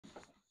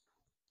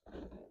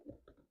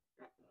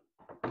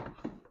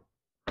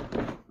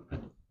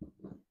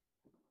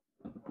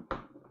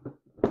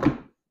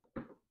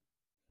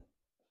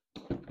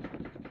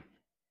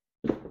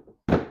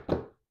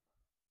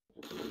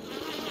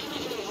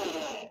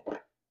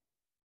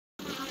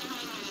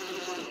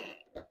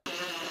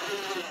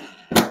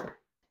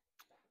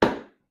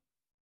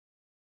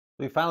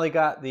We finally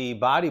got the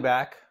body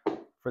back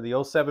for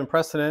the 07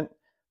 Precedent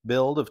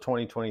build of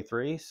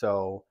 2023.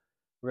 So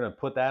we're going to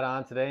put that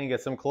on today and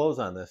get some clothes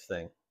on this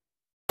thing.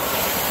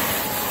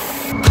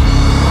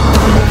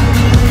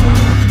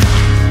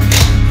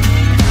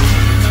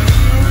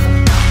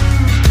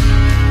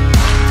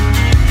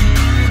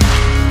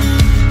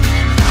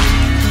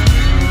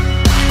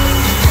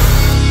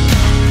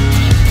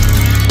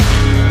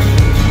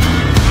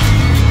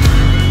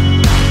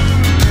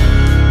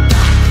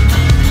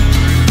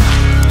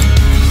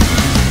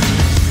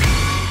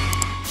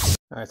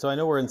 All right, so I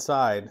know we're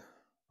inside,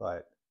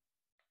 but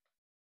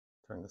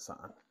turn this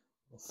on.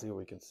 Let's see what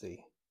we can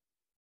see.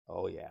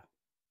 Oh yeah,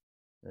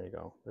 there you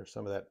go. There's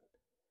some of that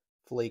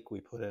flake we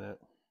put in it.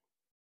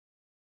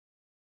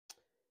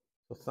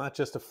 So it's not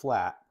just a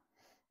flat.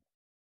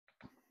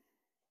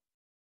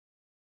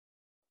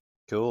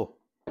 Cool.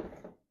 So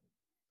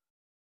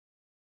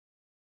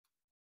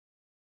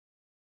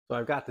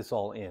I've got this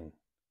all in.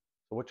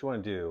 So what you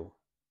want to do,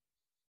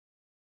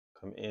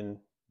 come in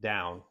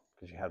down,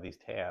 because you have these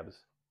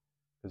tabs,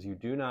 because you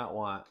do not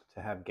want to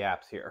have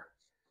gaps here.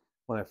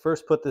 When I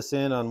first put this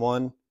in on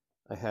one,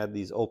 I had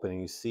these open, and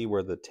you see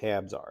where the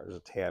tabs are. There's a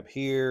tab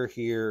here,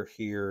 here,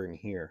 here, and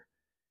here.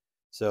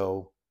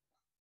 So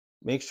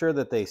make sure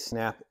that they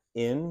snap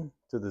in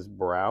to this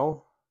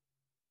brow,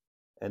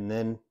 and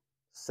then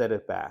set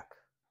it back.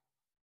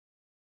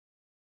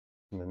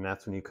 And then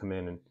that's when you come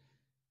in and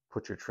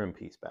put your trim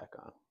piece back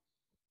on.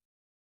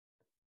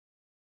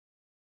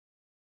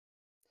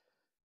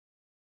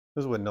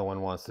 This is what no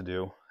one wants to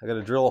do. I got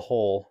to drill a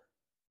hole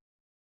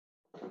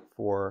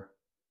for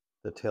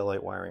the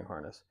taillight wiring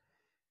harness.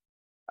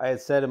 I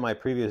had said in my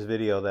previous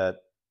video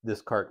that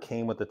this cart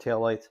came with the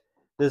taillights.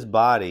 This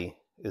body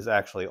is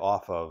actually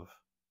off of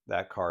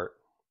that cart.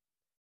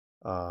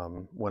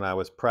 When I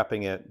was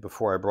prepping it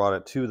before I brought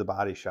it to the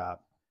body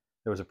shop,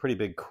 there was a pretty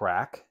big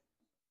crack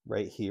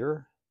right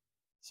here.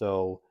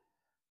 So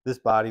this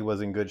body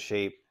was in good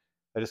shape.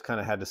 I just kind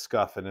of had to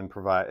scuff it and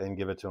provide and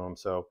give it to him.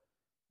 So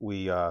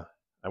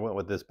I went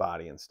with this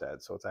body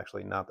instead. So it's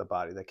actually not the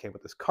body that came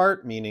with this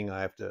cart, meaning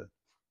I have to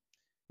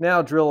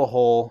now drill a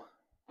hole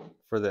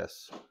for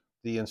this.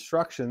 The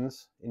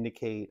instructions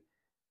indicate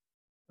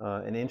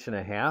 1.5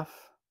 inches.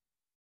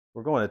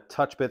 We're going a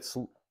touch bit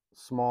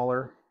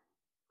smaller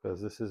because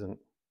this isn't,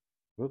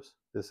 whoops,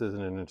 this isn't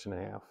 1.5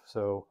 inches.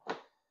 So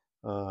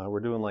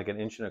we're doing like 1.25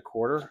 inches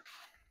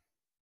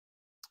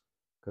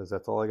because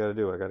that's all I got to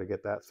do. I got to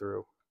get that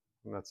through,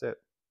 and that's it.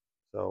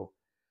 So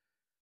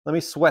let me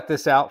sweat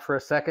this out for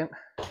a second,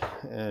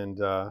 and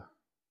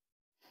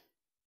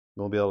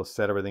we'll be able to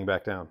set everything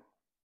back down.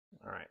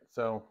 All right,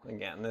 so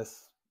again,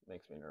 this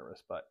makes me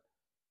nervous, but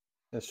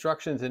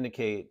instructions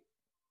indicate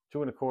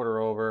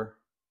 2.25 over,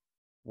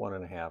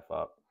 1.5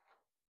 up.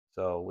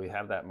 So we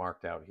have that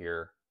marked out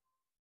here.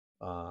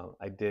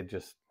 I did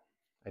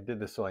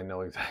this so I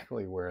know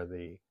exactly where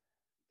the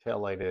tail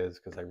light is,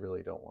 because I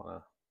really don't want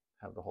to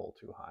have the hole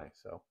too high.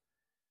 So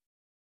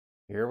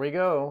here we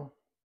go.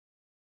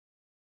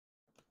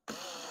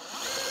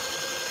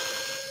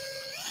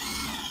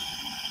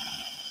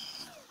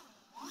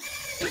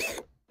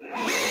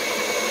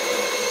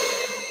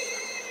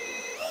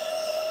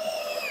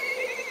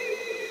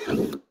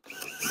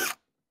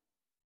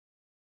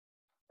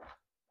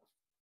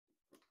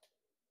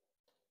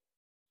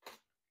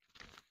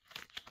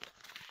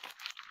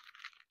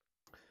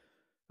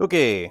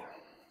 Okay,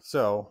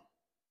 so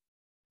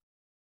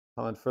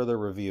on further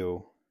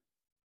review,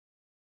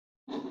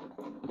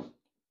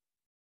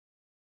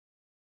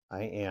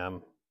 I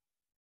am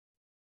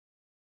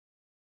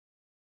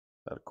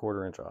about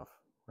 1/4 inch off,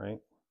 right?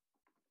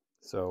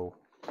 So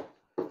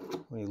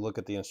when you look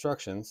at the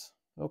instructions,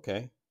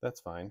 okay,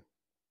 that's fine.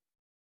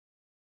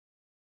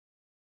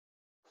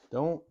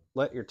 Don't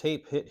let your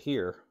tape hit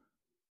here.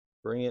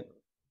 Bring it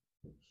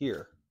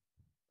here.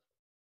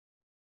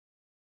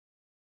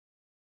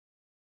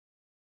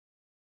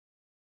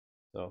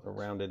 So the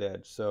rounded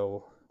edge.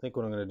 So I think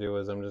what I'm going to do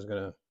is I'm just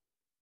going to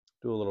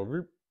do a little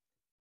root,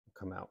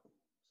 come out.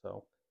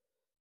 So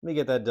let me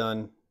get that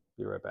done.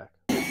 Be right back.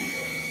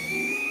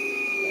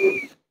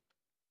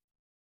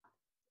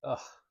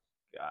 Oh,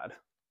 God.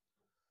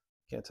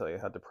 Can't tell you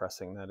how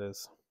depressing that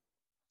is.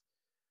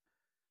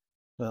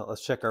 Well,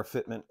 let's check our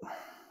fitment.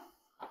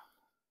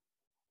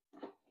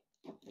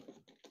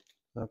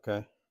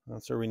 Okay,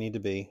 that's where we need to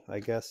be,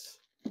 I guess.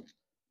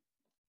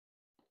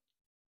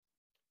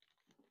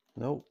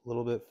 Nope, a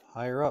little bit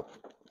higher up.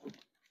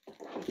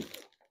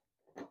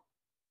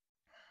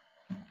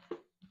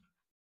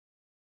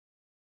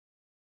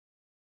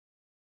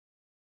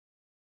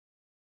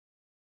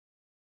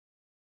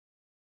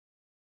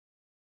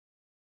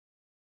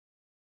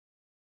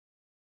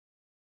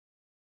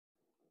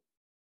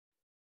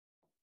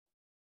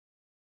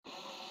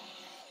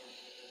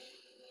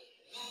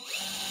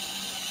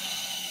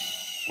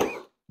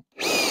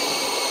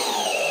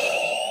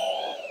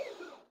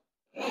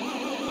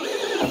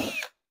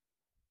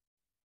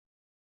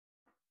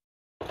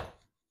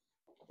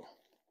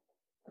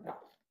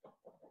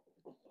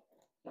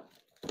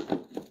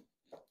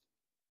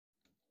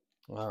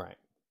 All right.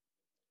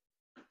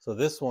 So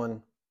this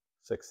one,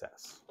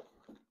 success.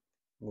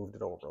 Moved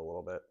it over a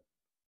little bit.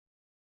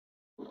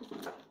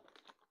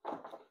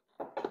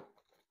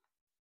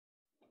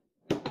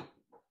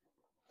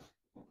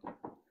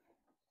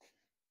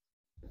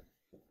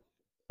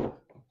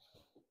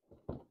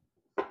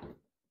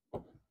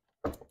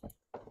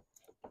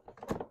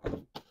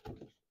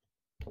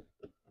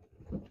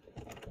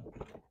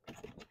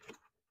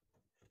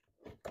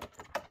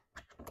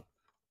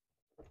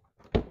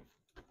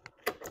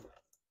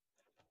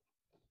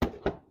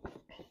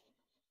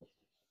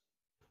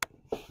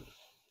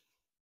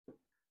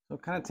 So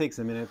it kind of takes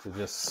a minute to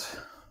just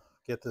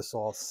get this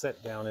all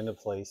set down into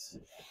place.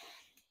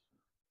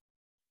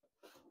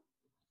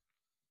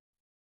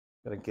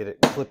 Got to get it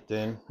clipped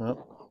in.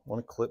 Oh,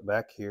 want to clip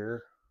back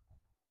here.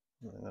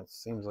 And that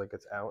seems like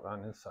it's out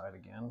on this side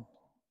again.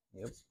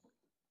 Yep.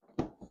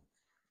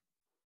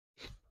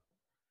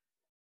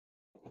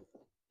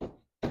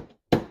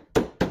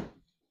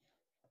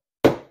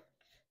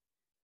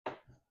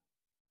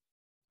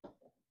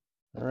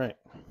 All right.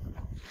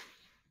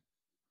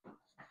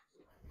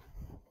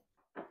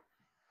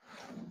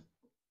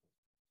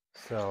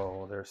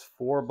 So there's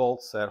 4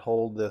 bolts that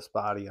hold this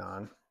body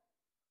on.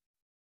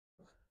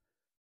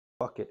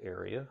 Bucket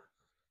area.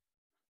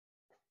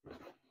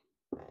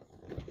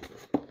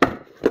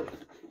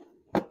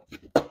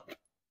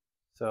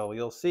 So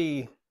you'll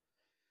see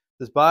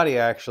this body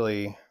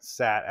actually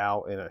sat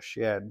out in a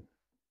shed,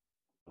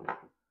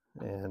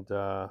 and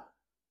I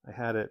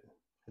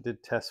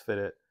did test fit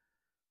it.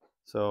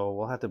 So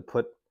we'll have to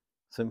put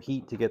some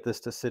heat to get this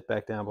to sit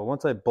back down. But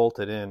once I bolt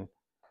it in,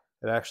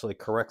 it actually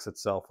corrects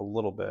itself a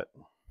little bit.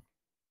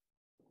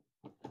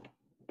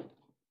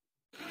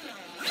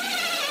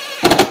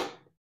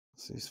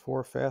 So these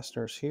 4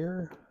 fasteners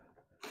here.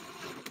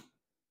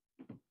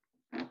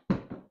 Let's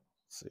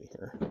see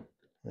here.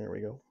 There we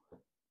go.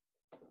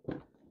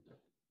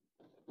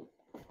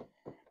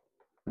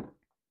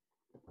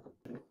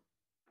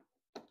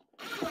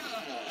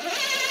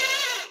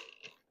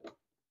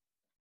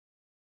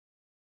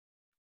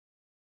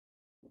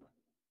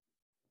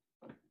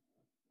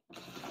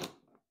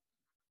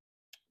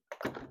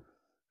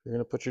 If you're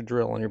going to put your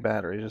drill on your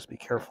battery, just be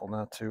careful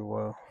not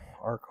to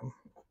arc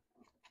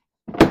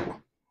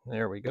them.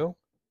 There we go.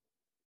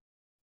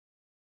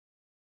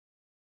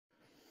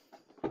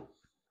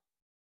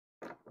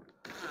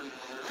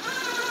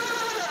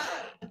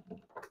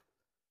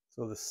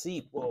 So the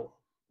seat will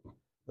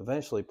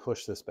eventually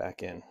push this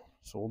back in,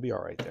 so we'll be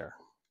all right there.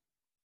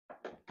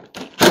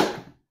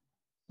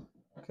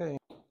 Okay.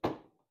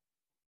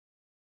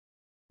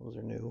 Those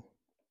are new.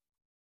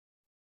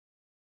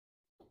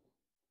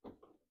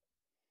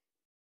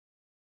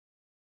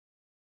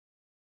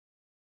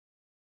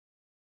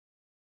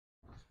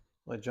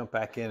 I jump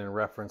back in and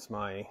reference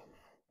my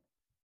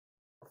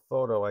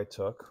photo I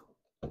took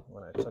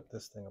when I took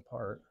this thing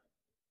apart.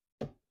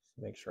 Just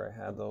make sure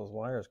I had those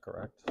wires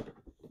correct.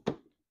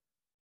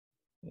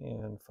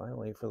 And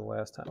finally, for the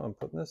last time, I'm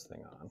putting this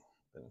thing on.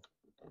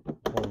 Been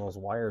pulling those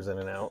wires in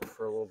and out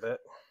for a little bit.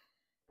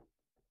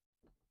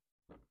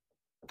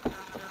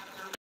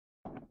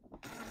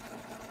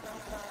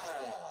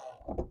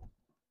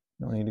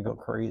 No need to go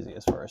crazy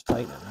as far as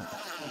tightening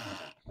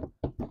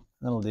it.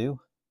 That'll do.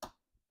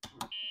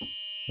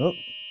 Oh,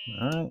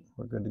 all right,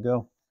 we're good to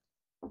go.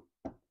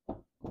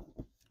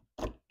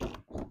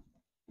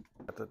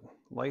 The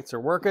lights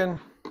are working.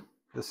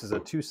 This is a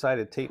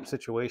 2-sided tape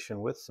situation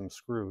with some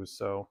screws.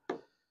 So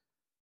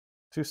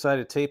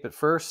 2-sided tape at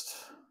first,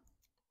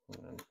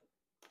 and then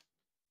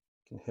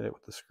you can hit it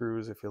with the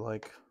screws if you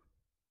like.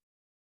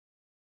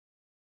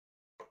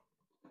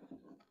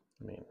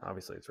 I mean,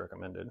 obviously it's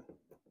recommended.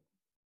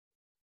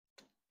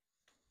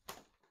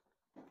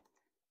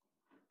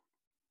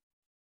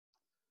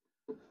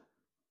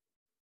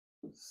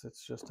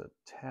 It's just a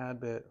tad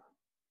bit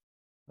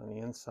on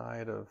the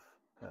inside of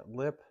that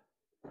lip.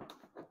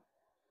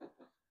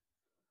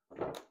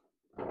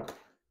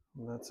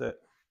 And that's it.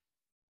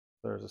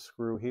 There's a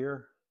screw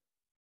here.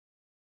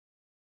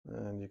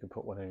 And you can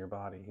put one in your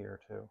body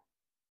here too.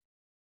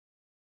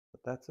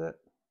 But that's it.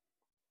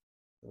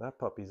 So that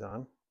puppy's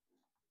on.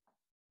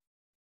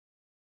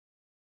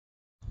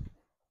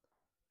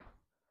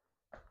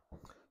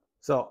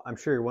 So I'm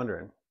sure you're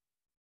wondering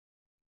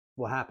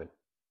what happened.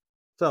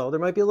 So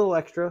there might be a little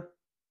extra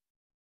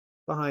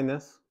behind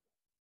this,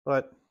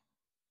 but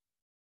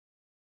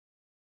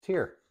it's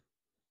here.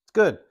 It's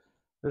good.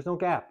 There's no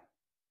gap.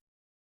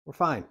 We're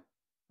fine.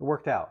 It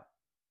worked out.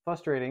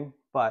 Frustrating,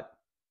 but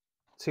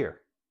it's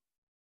here.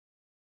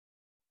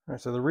 All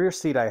right, so the rear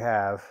seat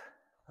I've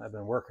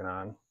been working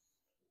on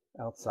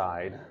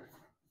outside,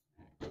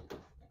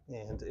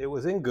 and it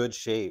was in good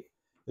shape.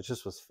 It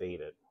just was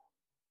faded.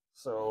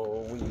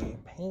 So we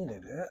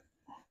painted it,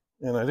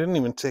 and I didn't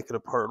even take it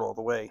apart all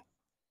the way.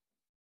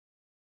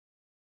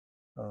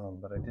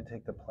 But I did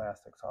take the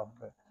plastics off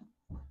of it,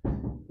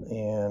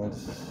 and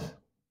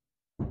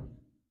I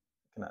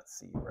cannot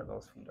see where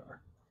those feet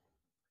are.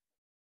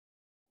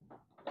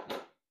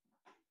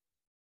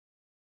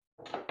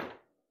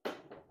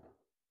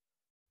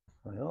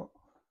 Well,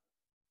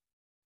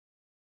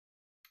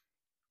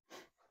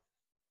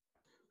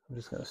 I'm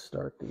just going to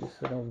start these so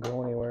they don't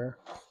go anywhere.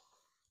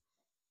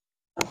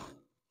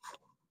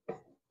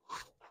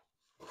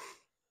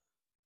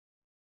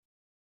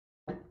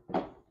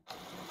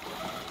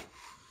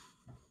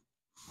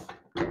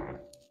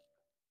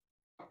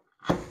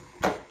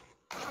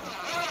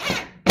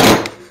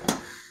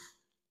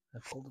 I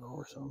pulled it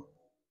over some.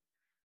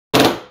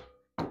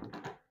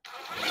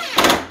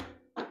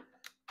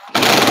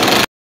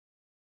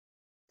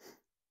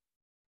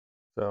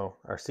 So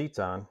our seat's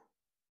on.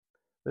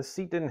 This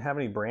seat didn't have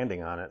any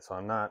branding on it, so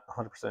I'm not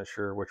 100%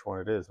 sure which one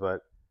it is,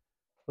 but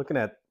looking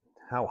at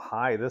how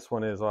high this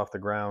one is off the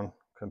ground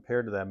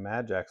compared to that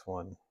Magix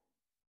one,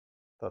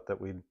 thought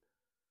that we'd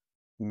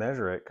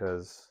measure it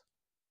because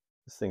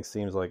this thing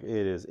seems like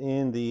it is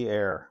in the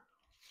air.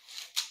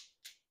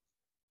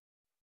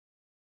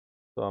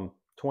 So I'm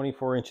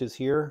 24 inches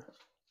here.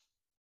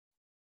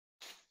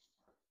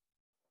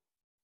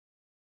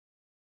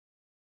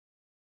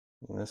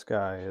 And this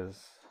guy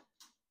is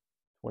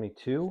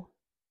 22.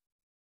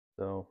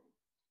 So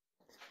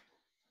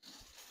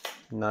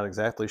I'm not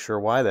exactly sure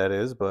why that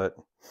is, but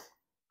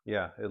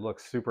yeah, it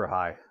looks super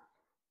high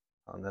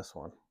on this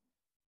one.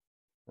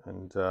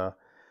 And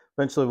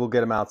eventually we'll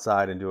get them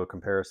outside and do a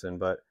comparison,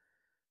 but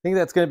I think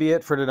that's going to be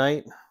it for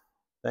tonight.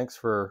 Thanks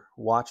for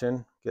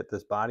watching. Get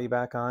this body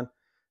back on.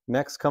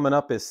 Next coming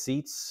up is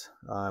seats.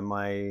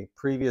 My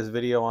previous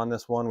video on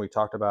this one, we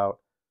talked about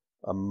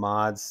a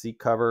mod seat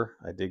cover.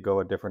 I did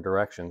go a different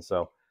direction,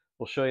 so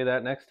we'll show you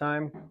that next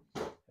time.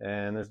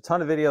 And there's a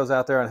ton of videos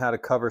out there on how to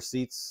cover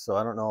seats, so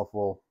I don't know if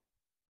we'll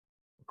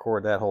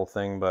record that whole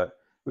thing, but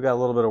we got a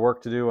little bit of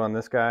work to do on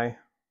this guy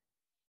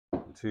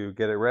to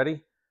get it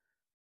ready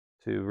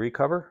to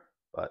recover,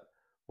 but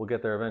we'll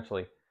get there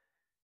eventually.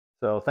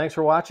 So thanks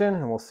for watching,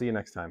 and we'll see you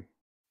next time.